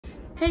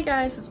Hey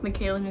guys, it's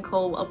Michaela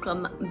Nicole.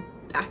 Welcome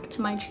back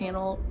to my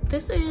channel.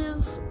 This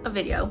is a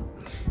video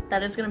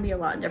that is going to be a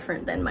lot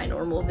different than my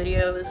normal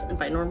videos, and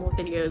by normal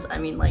videos I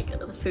mean like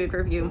a food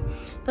review.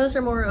 Those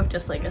are more of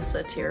just like a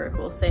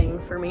satirical thing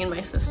for me and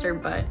my sister,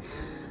 but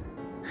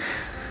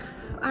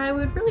I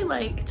would really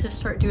like to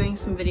start doing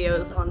some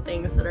videos on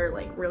things that are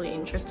like really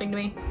interesting to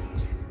me.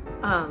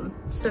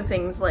 So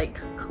things like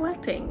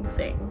collecting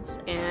things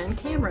and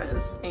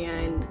cameras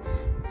and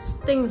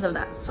things of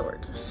that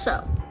sort.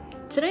 So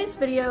today's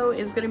video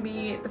is going to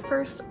be the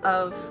first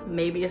of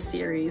maybe a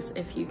series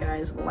if you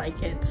guys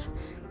like it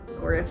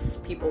or if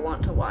people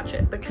want to watch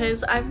it,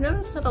 because I've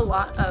noticed that a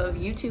lot of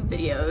YouTube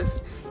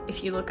videos,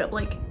 if you look up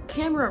like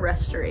camera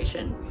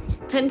restoration,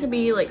 tend to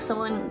be like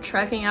someone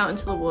trekking out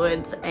into the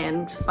woods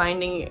and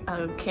finding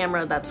a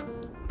camera that's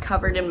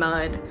covered in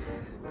mud,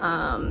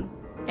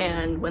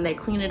 and when they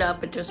clean it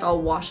up it just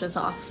all washes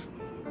off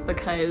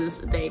because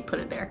they put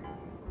it there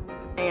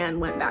and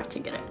went back to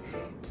get it.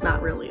 It's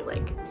not really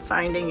like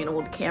finding an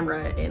old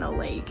camera in a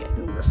lake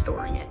and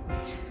restoring it.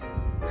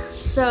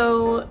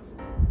 So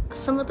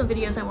some of the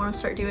videos I want to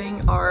start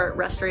doing are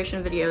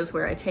restoration videos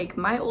where I take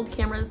my old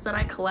cameras that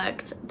I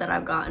collect that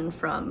I've gotten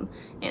from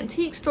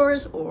antique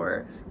stores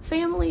or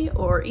family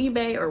or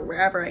eBay or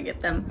wherever I get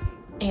them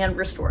and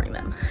restoring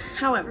them.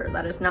 However,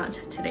 that is not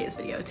today's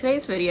video.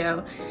 Today's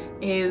video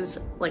is,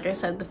 like I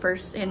said, the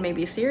first in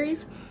maybe a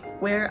series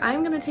where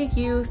I'm going to take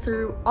you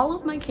through all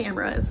of my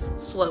cameras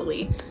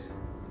slowly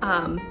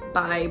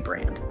by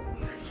brand.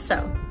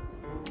 So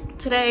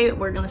today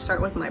we're going to start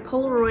with my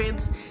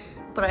Polaroids,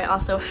 but I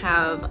also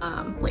have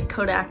like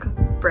Kodak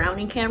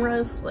brownie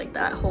cameras, like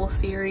that whole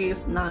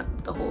series,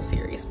 not the whole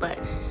series, but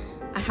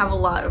I have a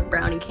lot of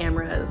brownie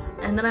cameras.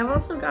 And then I've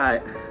also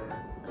got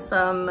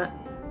some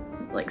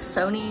like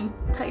Sony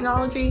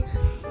technology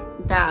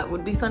that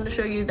would be fun to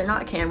show you. They're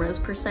not cameras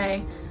per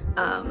se,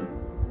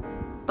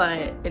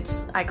 but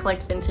I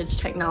collect vintage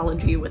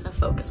technology with a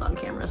focus on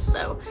cameras.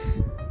 So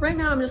right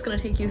now I'm just going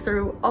to take you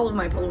through all of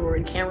my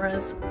Polaroid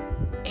cameras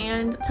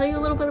and tell you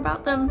a little bit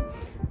about them,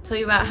 tell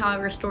you about how I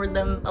restored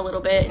them a little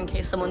bit in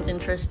case someone's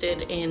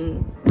interested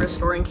in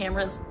restoring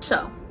cameras.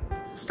 So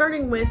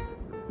starting with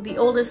the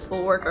oldest,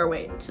 we'll work our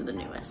way to the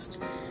newest.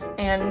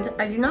 And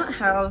I do not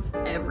have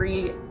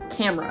every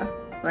camera,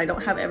 I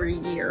don't have every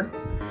year,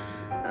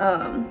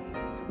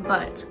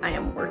 but I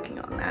am working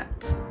on that.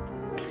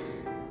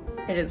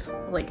 It is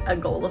like a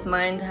goal of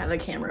mine to have a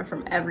camera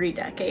from every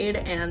decade,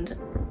 and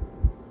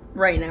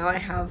right now I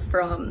have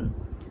from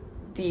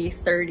the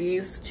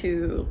 30s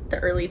to the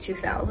early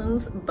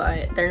 2000s,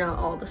 but they're not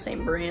all the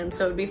same brand,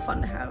 so it'd be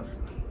fun to have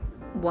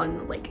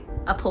one, like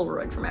a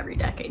Polaroid from every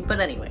decade. But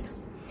anyways,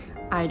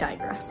 I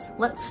digress.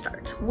 Let's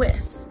start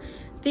with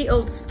the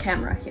oldest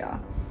camera here.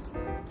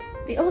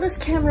 The oldest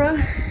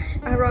camera,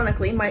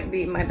 ironically, might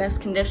be my best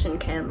condition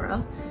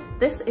camera.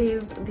 This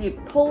is the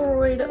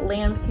Polaroid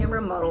land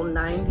camera model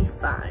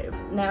 95.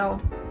 Now,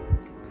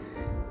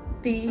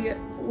 the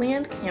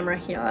land camera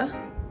here,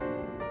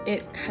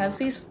 it has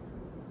these,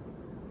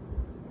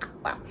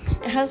 wow,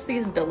 it has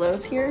these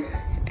billows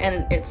here,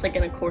 and it's like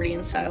an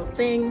accordion style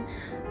thing.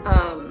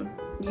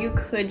 You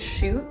could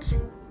shoot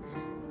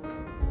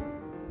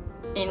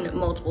in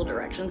multiple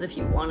directions if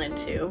you wanted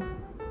to.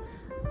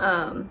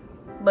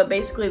 But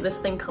basically this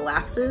thing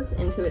collapses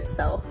into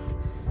itself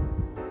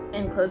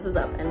and closes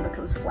up and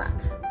becomes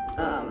flat.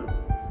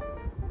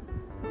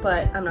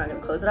 But I'm not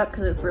gonna close it up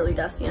because it's really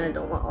dusty and I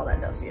don't want all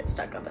that dust to get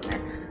stuck up in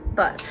there.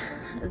 But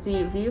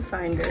the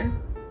viewfinder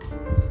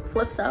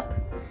flips up,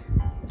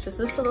 which is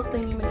this little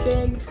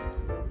thingy-majig.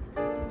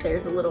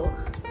 There's a little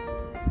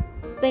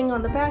thing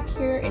on the back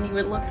here and you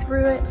would look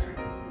through it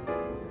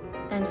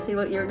and see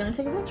what you're gonna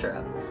take a picture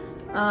of.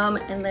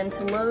 And then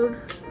to load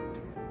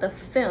the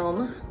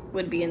film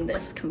would be in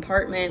this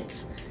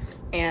compartment,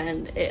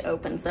 and it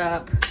opens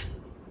up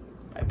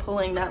by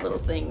pulling that little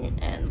thing,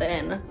 and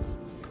then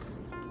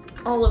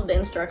all of the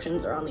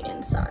instructions are on the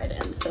inside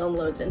and the film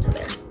loads into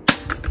there.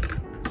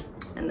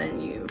 And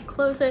then you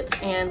close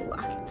it and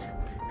lock it.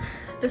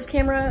 This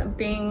camera,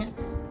 being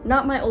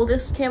not my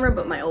oldest camera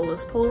but my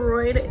oldest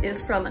Polaroid,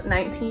 is from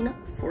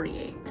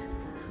 1948.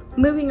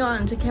 Moving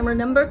on to camera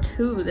number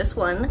 2. This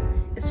one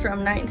is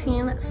from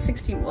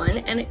 1961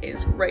 and it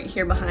is right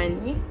here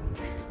behind me.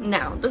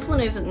 Now, this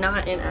one is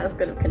not in as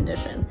good of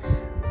condition,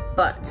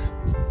 but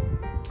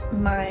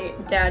my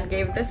dad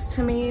gave this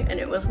to me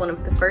and it was one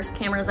of the first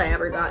cameras I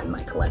ever got in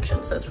my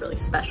collection, so it's really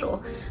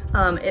special.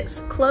 It's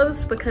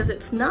closed because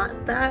it's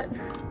not that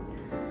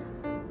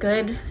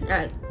good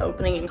at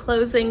opening and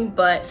closing,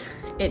 but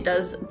it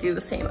does do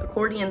the same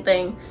accordion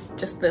thing,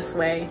 just this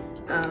way,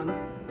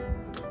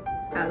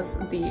 as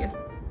the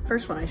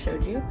first one I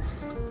showed you.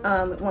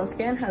 Once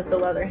again, has the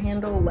leather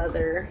handle,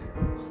 leather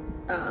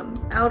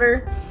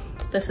outer.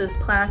 This is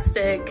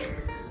plastic,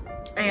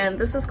 and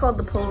this is called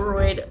the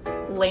Polaroid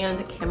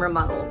land camera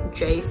model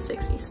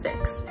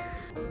J66.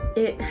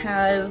 It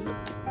has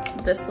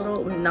this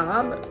little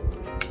knob,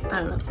 I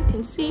don't know if you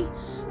can see,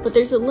 but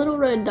there's a little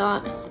red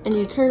dot and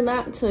you turn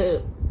that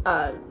to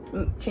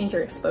change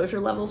your exposure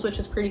levels, which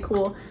is pretty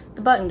cool.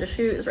 The button to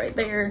shoot is right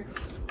there.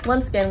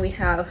 Once again, we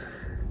have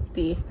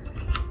the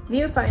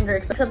viewfinder,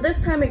 except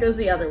this time it goes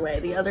the other way.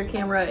 The other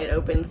camera, it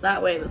opens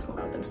that way. This one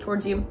opens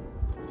towards you.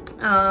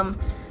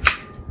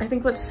 I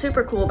think what's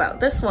super cool about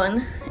this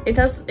one, it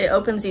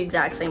opens the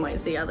exact same way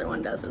as the other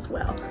one does as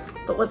well.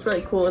 But what's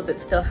really cool is it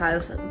still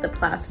has the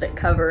plastic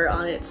cover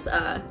on its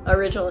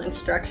original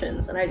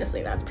instructions, and I just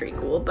think that's pretty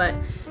cool. But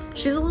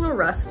she's a little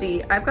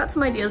rusty. I've got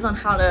some ideas on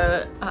how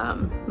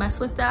to mess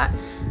with that,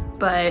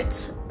 but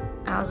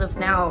as of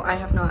now, I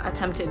have not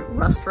attempted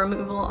rust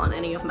removal on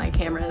any of my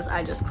cameras.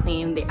 I just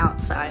clean the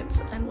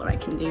outsides and what I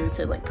can do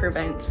to like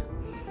prevent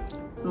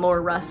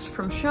more rust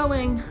from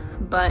showing.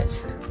 But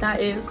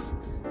that is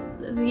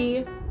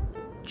the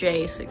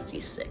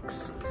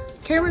J66.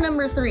 Camera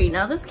number 3.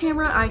 Now this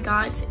camera I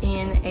got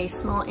in a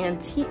small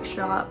antique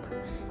shop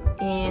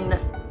in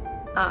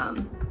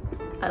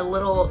a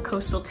little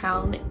coastal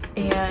town,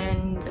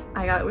 and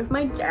I got it with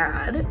my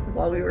dad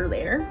while we were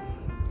there.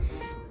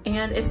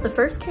 And it's the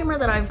first camera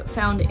that I've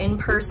found in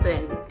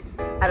person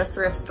at a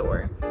thrift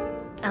store,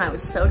 and I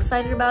was so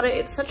excited about it.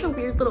 It's such a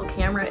weird little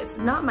camera. It's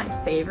not my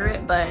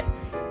favorite, but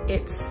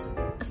it's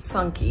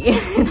funky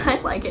and I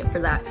like it for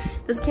that.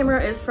 This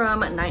camera is from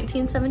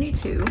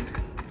 1972.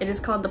 It is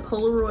called the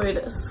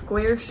Polaroid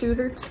Square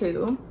Shooter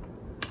 2,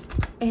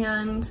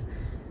 and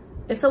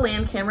it's a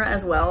land camera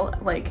as well,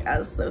 like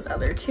as those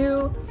other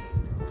two.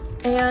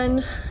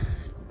 And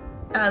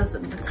as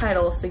the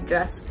title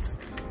suggests,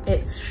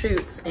 it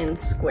shoots in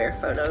square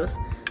photos.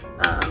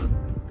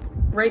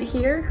 Right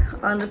here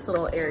on this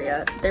little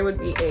area, there would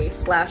be a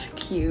flash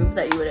cube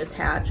that you would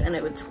attach, and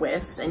it would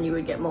twist and you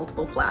would get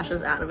multiple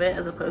flashes out of it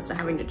as opposed to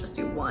having to just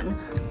do one.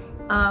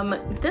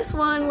 This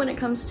one, when it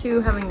comes to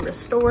having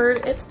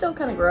restored, it's still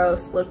kind of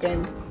gross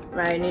looking,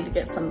 and I need to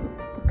get some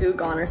Goo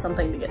Gone or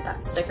something to get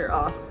that sticker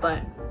off,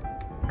 but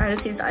I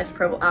just used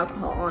isopropyl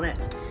alcohol on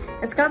it.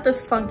 It's got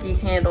this funky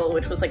handle,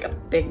 which was like a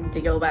big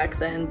deal back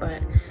then,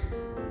 but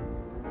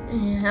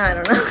yeah, I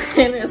don't know,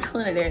 it is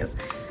what it is.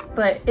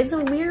 But it's a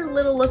weird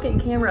little looking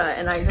camera,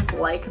 and I just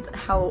like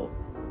how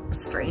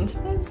strange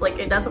it is. Like,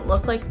 it doesn't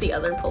look like the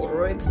other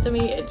Polaroids to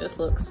me, it just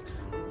looks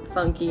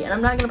funky. And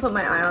I'm not gonna put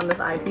my eye on this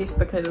eyepiece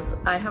because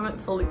I haven't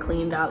fully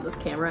cleaned out this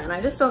camera and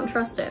I just don't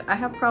trust it. I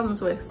have problems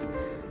with,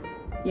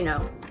 you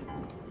know,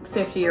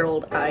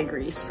 50-year-old eye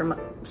grease from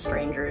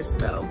strangers,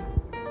 so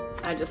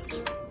I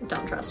just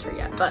don't trust her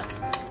yet. But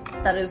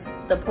that is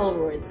the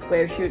Polaroid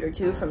Square Shooter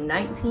 2 from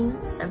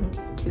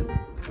 1972.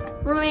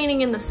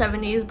 Remaining in the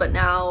 70s, but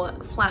now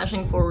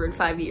flashing forward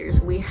 5 years,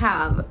 we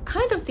have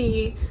kind of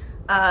the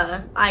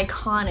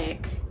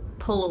iconic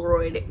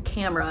Polaroid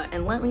camera,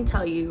 and let me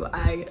tell you,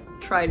 I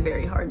tried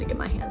very hard to get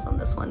my hands on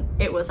this one.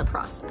 It was a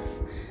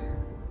process.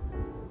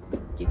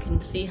 You can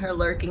see her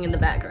lurking in the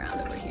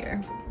background over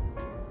here.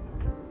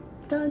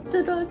 Dun,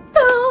 dun, dun,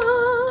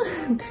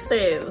 dun. This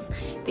is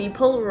the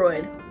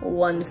Polaroid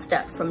One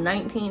Step from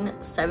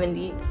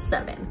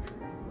 1977.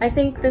 I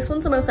think this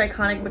one's the most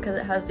iconic because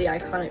it has the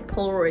iconic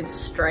Polaroid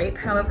stripe.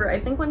 However, I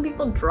think when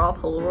people draw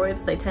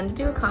Polaroids, they tend to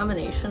do a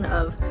combination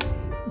of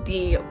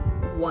the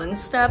One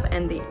Step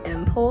and the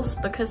Impulse,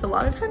 because a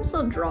lot of times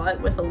they'll draw it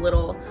with a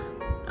little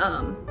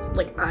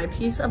like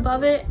eyepiece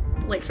above it,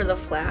 like for the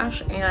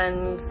flash,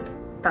 and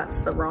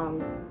that's the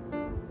wrong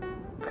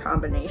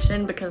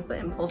combination because the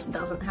Impulse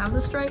doesn't have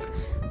the stripe,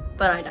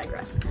 but I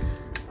digress.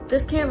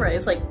 This camera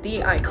is like the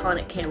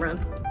iconic camera,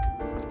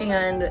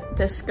 and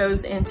this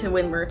goes into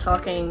when we're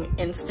talking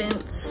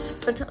instant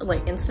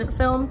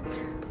film.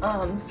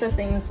 So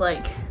things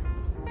like,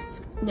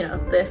 you know,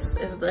 this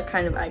is the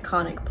kind of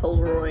iconic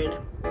Polaroid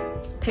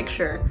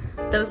picture.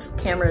 Those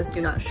cameras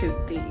do not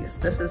shoot these.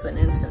 This is an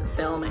instant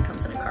film. It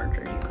comes in a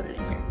cartridge. You put it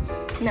in here.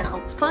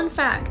 Now, fun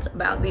fact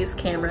about these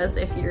cameras,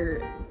 if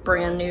you're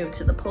brand new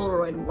to the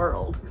Polaroid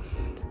world,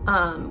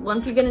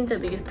 once you get into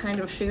these kind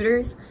of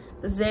shooters,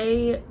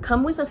 they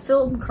come with a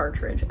film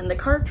cartridge, and the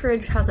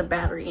cartridge has a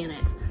battery in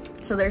it.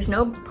 So there's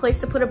no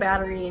place to put a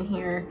battery in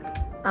here.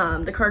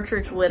 The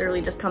cartridge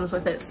literally just comes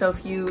with it, so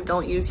if you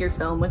don't use your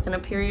film within a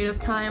period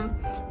of time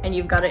and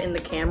you've got it in the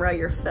camera,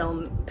 your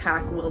film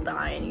pack will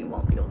die and you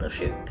won't be able to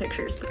shoot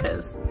pictures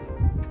because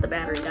the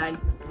battery died.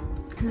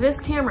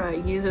 This camera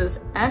uses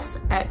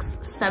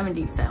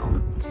SX70 film,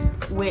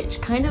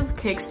 which kind of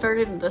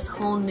kickstarted this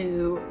whole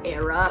new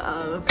era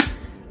of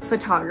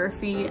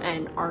photography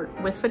and art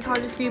with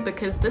photography,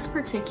 because this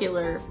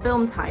particular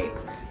film type,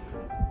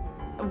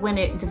 when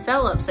it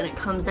develops and it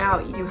comes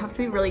out, you have to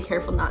be really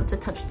careful not to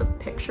touch the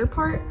picture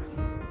part,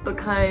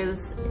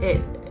 because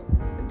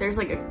there's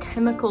like a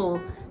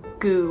chemical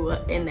goo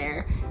in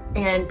there,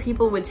 and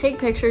people would take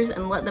pictures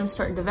and let them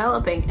start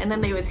developing, and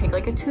then they would take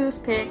like a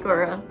toothpick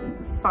or a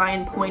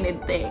fine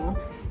pointed thing,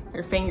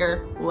 their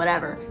finger,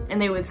 whatever, and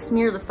they would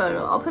smear the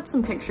photo. I'll put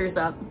some pictures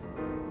up,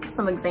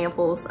 some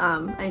examples,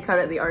 and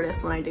credit the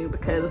artist when I do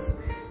because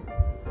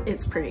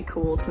it's pretty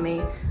cool to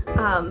me.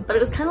 But it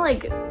was kind of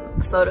like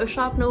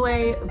Photoshop in a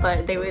way,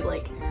 but they would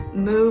like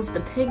move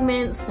the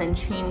pigments and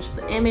change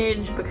the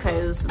image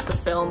because the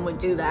film would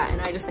do that,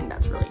 and I just think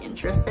that's really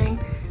interesting.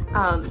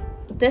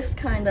 this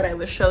kind that I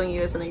was showing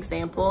you as an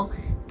example,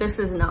 this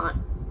is not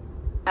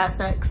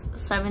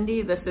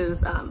SX70, this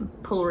is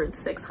Polaroid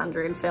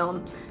 600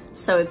 film,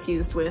 so it's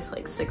used with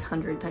like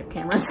 600 type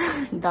cameras.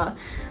 Duh.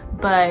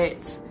 But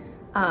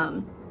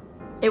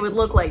it would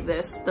look like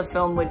this. The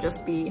film would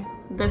just be,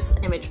 this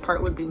image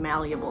part would be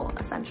malleable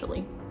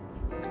essentially.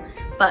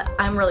 But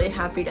I'm really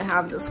happy to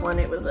have this one.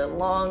 It was a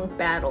long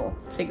battle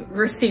to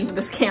receive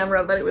this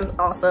camera, but it was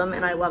awesome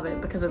and I love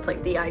it because it's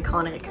like the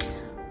iconic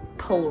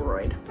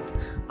Polaroid.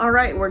 All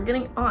right, we're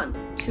getting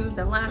on to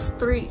the last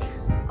three.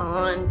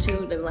 On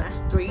to the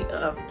last three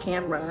of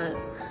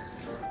cameras.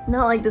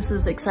 Not like this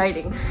is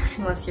exciting,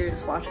 unless you're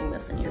just watching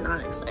this and you're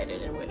not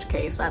excited, in which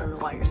case I don't know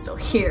why you're still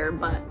here,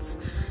 but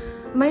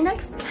my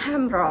next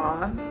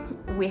camera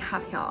we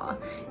have here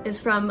is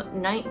from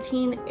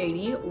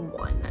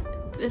 1981.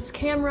 This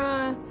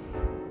camera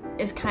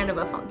is kind of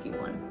a funky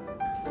one.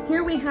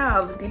 Here we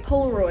have the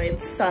Polaroid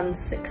Sun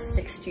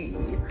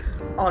 660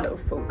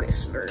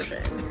 autofocus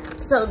version.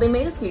 So they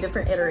made a few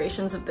different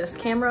iterations of this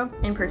camera.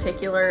 In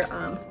particular,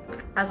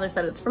 as I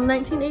said, it's from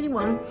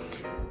 1981.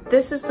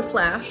 This is the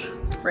flash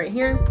right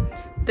here.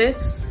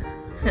 This,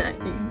 you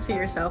can see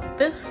yourself,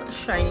 this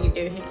shiny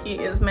doohickey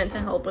is meant to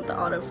help with the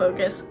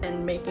autofocus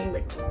and making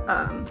the,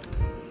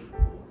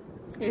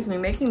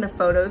 making the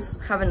photos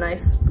have a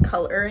nice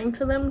coloring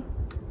to them.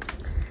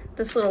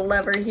 This little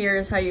lever here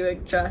is how you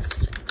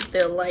adjust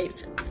the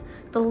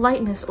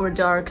lightness or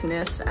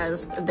darkness,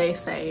 as they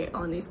say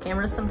on these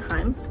cameras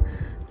sometimes,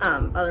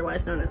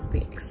 otherwise known as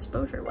the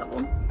exposure level.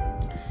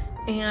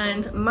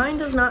 And mine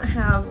does not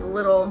have the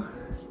little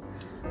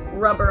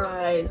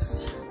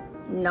rubberized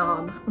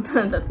knob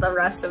that the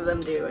rest of them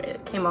do.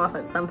 It came off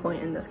at some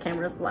point in this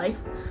camera's life,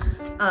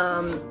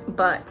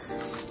 but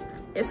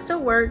it still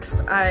works.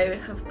 I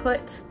have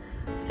put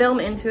film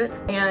into it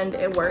and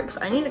it works.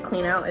 I need to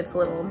clean out its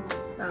little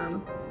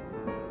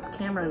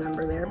camera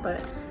number there,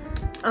 but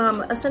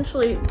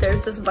essentially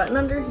there's this button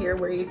under here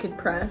where you could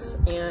press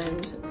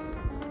and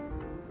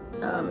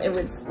it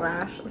would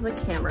flash the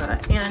camera,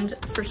 and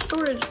for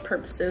storage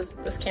purposes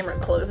this camera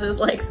closes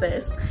like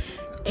this,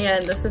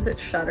 and this is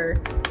its shutter.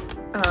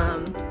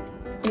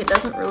 It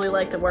doesn't really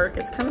like to work,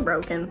 it's kind of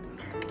broken,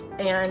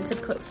 and to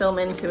put film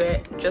into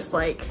it, just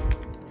like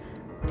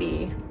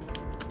the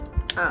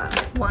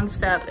one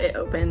step, it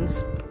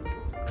opens.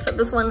 So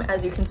this one,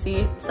 as you can see,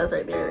 it says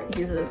right there, it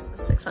uses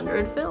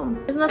 600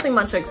 film. There's nothing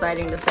much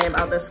exciting to say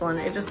about this one.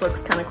 It just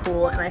looks kind of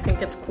cool, and I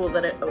think it's cool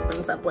that it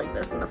opens up like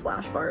this and the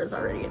flash bar is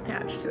already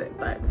attached to it,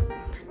 but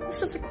it's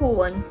just a cool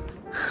one.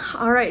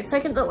 All right,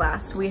 second to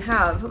last, we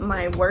have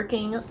my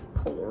working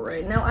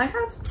Polaroid. Now, I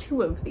have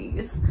two of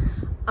these.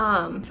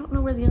 I don't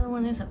know where the other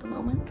one is at the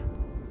moment.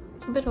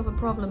 It's a bit of a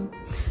problem,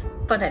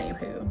 but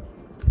anywho.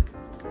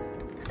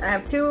 I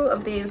have two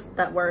of these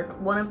that work.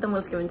 One of them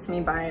was given to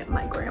me by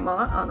my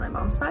grandma on my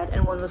mom's side,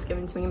 and one was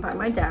given to me by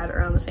my dad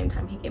around the same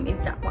time he gave me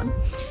that one.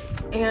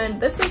 And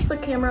this is the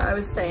camera I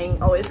was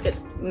saying always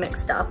gets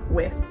mixed up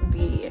with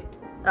the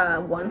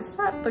one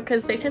step,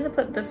 because they tend to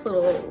put this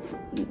little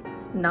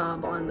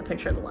knob on the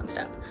picture of the one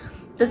step.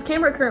 This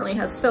camera currently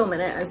has film in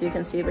it, as you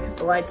can see, because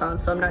the light's on,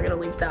 so I'm not gonna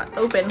leave that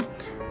open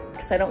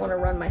because I don't want to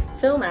run my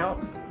film out.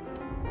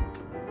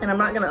 And I'm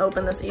not gonna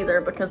open this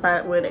either because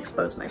that would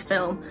expose my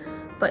film.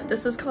 But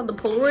this is called the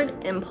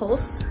Polaroid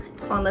Impulse.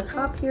 On the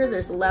top here,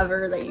 there's a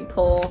lever that you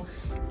pull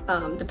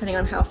depending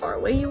on how far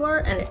away you are,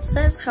 and it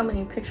says how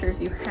many pictures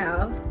you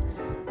have.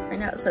 Right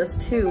now it says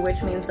 2,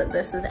 which means that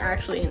this is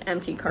actually an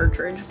empty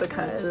cartridge,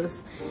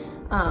 because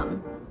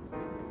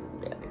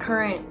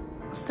current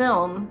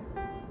film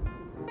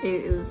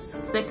is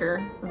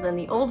thicker than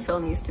the old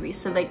film used to be,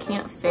 so they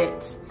can't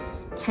fit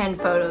 10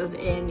 photos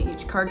in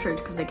each cartridge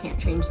because they can't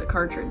change the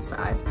cartridge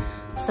size.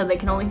 So they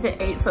can only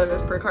fit 8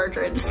 photos per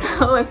cartridge.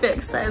 So if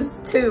it says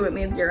 2, it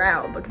means you're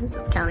out because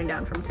it's counting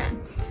down from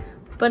 10.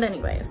 But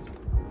anyways,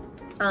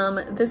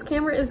 this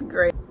camera is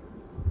great.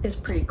 It's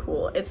pretty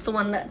cool. It's the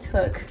one that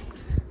took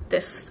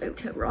this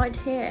photo right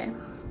here.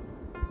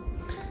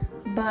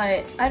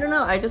 But I don't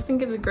know, I just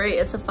think it's great.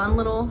 It's a fun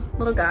little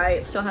guy.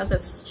 It still has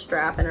its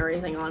strap and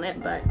everything on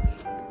it, but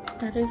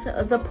that is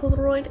the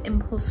Polaroid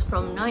Impulse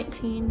from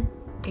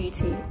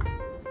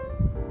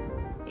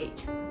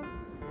 1988.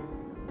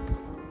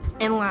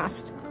 And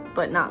last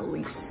but not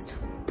least,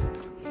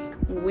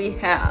 we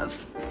have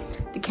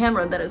the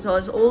camera that is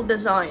as old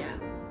as I am.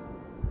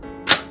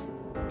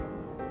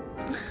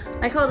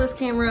 I call this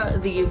camera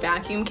the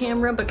vacuum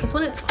camera because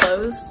when it's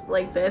closed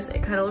like this,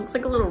 it kind of looks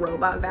like a little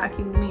robot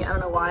vacuum to me. I don't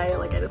know why,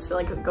 like I just feel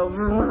like it would go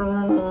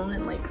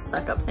and like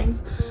suck up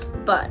things.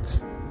 But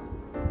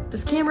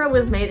this camera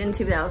was made in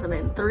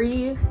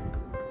 2003,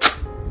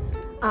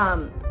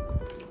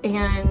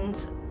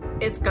 and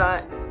it's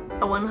got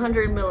a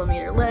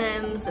 100mm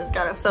lens, it's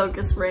got a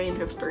focus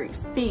range of 3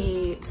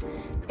 feet,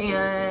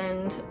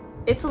 and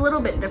it's a little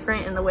bit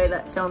different in the way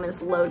that film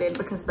is loaded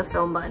because the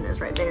film button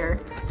is right there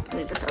and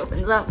it just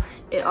opens up.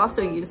 It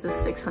also uses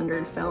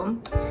 600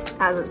 film,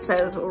 as it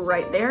says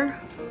right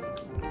there.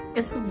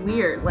 It's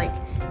weird, like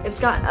it's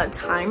got a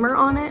timer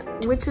on it,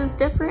 which is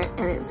different,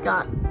 and it's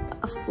got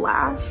a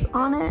flash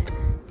on it,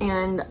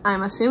 And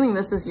I'm assuming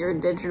this is your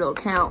digital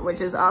count,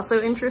 which is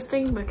also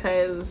interesting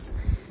because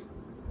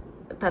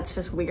that's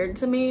just weird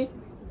to me.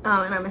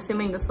 And I'm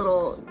assuming this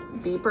little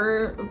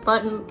beeper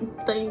button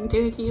thing,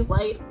 doohickey,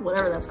 light,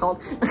 whatever that's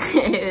called,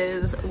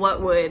 is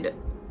what would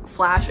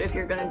flash if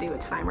you're gonna do a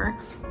timer.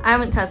 I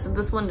haven't tested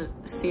this one to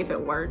see if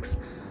it works,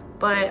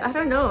 but I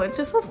don't know, it's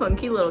just a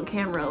funky little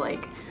camera.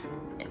 Like,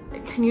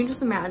 can you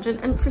just imagine?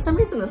 And for some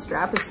reason the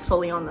strap is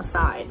fully on the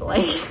side.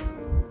 Like,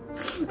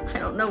 I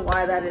don't know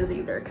why that is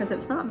either, because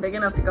it's not big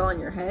enough to go on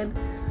your head.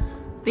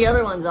 The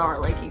other ones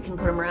are, like, you can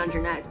put them around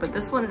your neck, but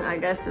this one I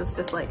guess is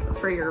just like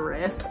for your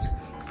wrist.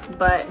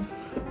 But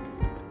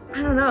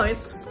I don't know,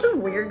 it's just a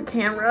weird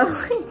camera.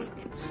 Like,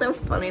 it's so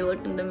funny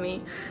looking to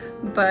me,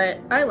 but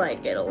I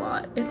like it a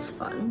lot. It's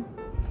fun.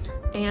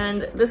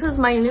 And this is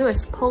my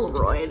newest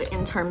Polaroid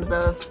in terms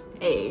of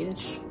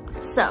age.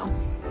 So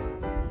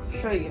I'll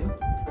show you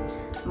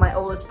my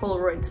oldest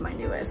Polaroid to my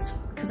newest,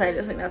 because I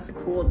just think that's a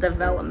cool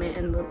development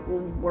in the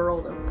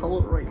world of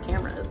Polaroid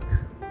cameras.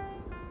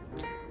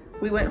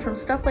 We went from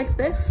stuff like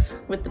this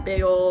with the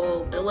big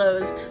old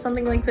billows to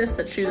something like this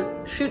that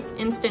shoots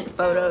instant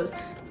photos.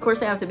 Of course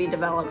they have to be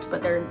developed,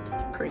 but they're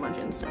pretty much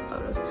instant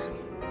photos.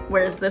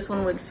 Whereas this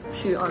one would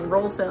shoot on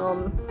roll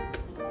film,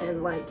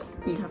 and like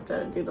you'd have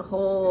to do the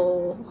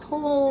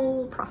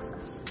whole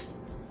process.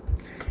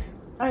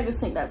 I just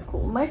think that's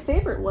cool. My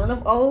favorite one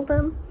of all of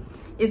them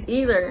is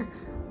either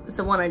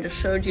the one I just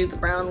showed you, the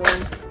brown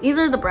one.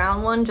 Either the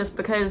brown one, just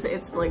because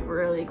it's like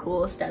really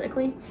cool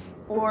aesthetically,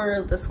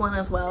 or this one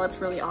as well. It's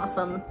really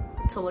awesome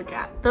to look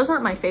at. Those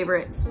aren't my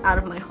favorites out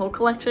of my whole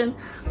collection,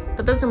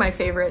 but those are my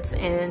favorites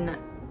in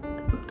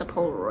the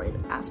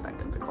Polaroid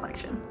aspect of the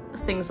collection.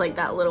 Things like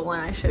that little one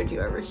I showed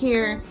you over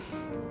here.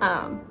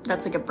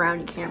 That's like a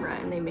brownie camera,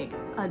 and they make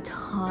a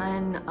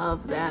ton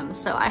of them.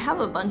 So I have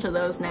a bunch of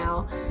those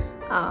now.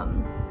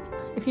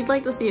 If you'd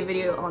like to see a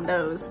video on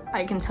those,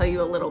 I can tell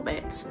you a little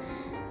bit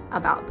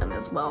about them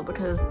as well,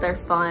 because they're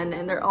fun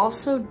and they're all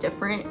so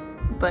different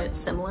but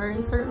similar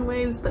in certain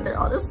ways, but they're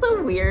all just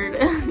so weird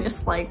and I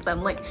just like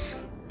them. Like,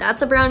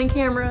 that's a brownie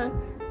camera,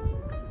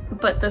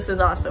 but this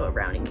is also a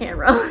brownie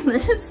camera.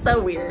 This is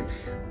so weird.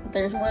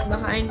 There's one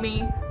behind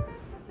me.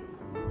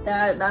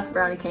 That's a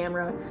brownie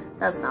camera.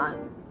 That's not.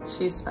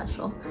 She's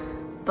special.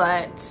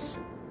 But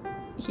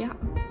yeah,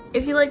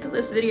 if you liked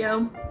this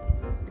video,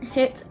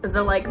 hit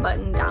the like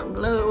button down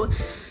below.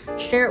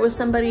 Share it with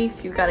somebody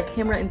if you've got a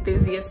camera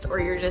enthusiast or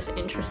you're just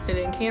interested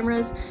in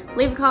cameras.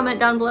 Leave a comment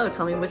down below.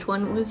 Tell me which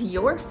one was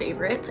your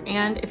favorite,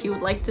 and if you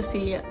would like to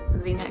see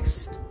the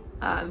next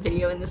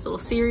video in this little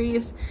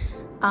series,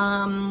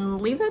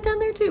 leave that down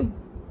there too.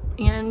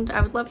 And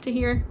I would love to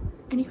hear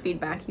any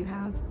feedback you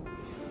have.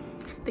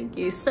 Thank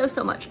you so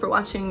much for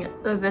watching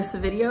this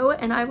video,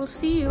 and I will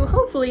see you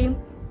hopefully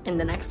in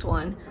the next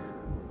one.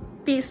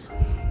 Peace.